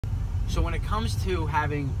So when it comes to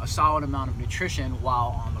having a solid amount of nutrition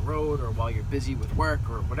while on the road or while you're busy with work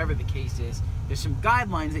or whatever the case is, there's some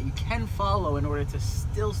guidelines that you can follow in order to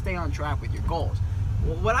still stay on track with your goals.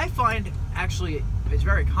 Well, what I find actually is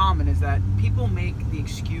very common is that people make the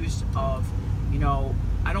excuse of,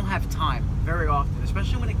 I don't have time very often,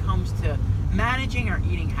 especially when it comes to managing our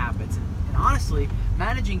eating habits. And honestly,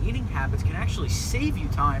 managing eating habits can actually save you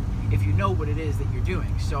time if you know what it is that you're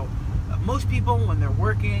doing. So most people, when they're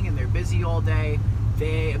working and they're busy all day,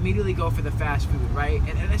 they immediately go for the fast food, right?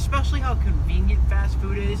 And especially how convenient fast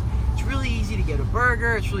food is. It's really easy to get a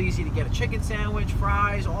burger, it's really easy to get a chicken sandwich,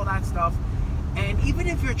 fries, all that stuff. And even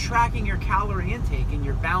if you're tracking your calorie intake and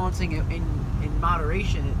you're balancing it in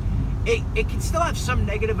moderation, it can still have some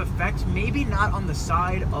negative effects, maybe not on the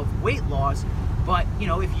side of weight loss, but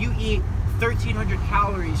if you eat 1,300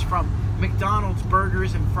 calories from McDonald's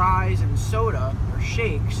burgers and fries and soda or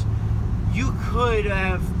shakes, you could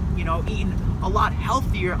have eaten a lot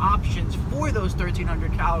healthier options for those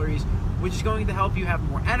 1,300 calories, which is going to help you have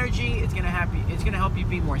more energy. It's going to help you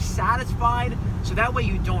be more satisfied, so that way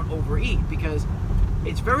you don't overeat, because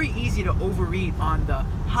it's very easy to overeat on the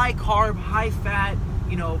high carb, high fat,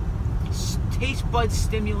 taste bud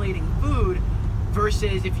stimulating food,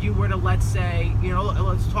 versus if you were to, let's say,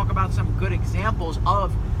 let's talk about some good examples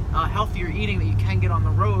of healthier eating that you can get on the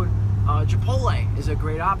road. Chipotle is a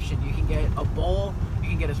great option. You can get a bowl, you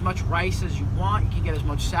can get as much rice as you want, you can get as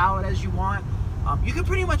much salad as you want. You can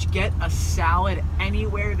pretty much get a salad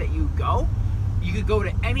anywhere that you go. You could go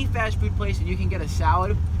to any fast food place and you can get a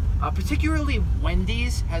salad. Particularly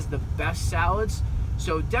Wendy's has the best salads.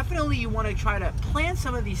 So definitely you want to try to plan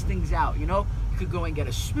some of these things out. You could go and get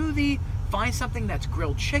a smoothie, find something that's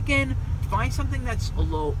grilled chicken, find something that's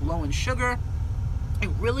low in sugar. It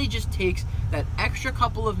really just takes that extra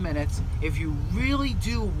couple of minutes, if you really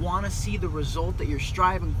do want to see the result that you're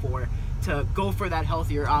striving for, to go for that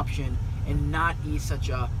healthier option and not eat such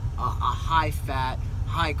a high fat,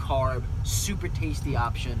 high carb, super tasty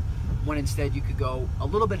option, when instead you could go a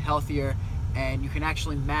little bit healthier and you can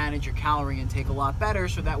actually manage your calorie intake a lot better,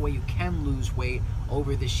 so that way you can lose weight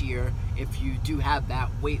over this year if you do have that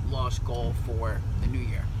weight loss goal for the new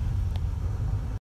year.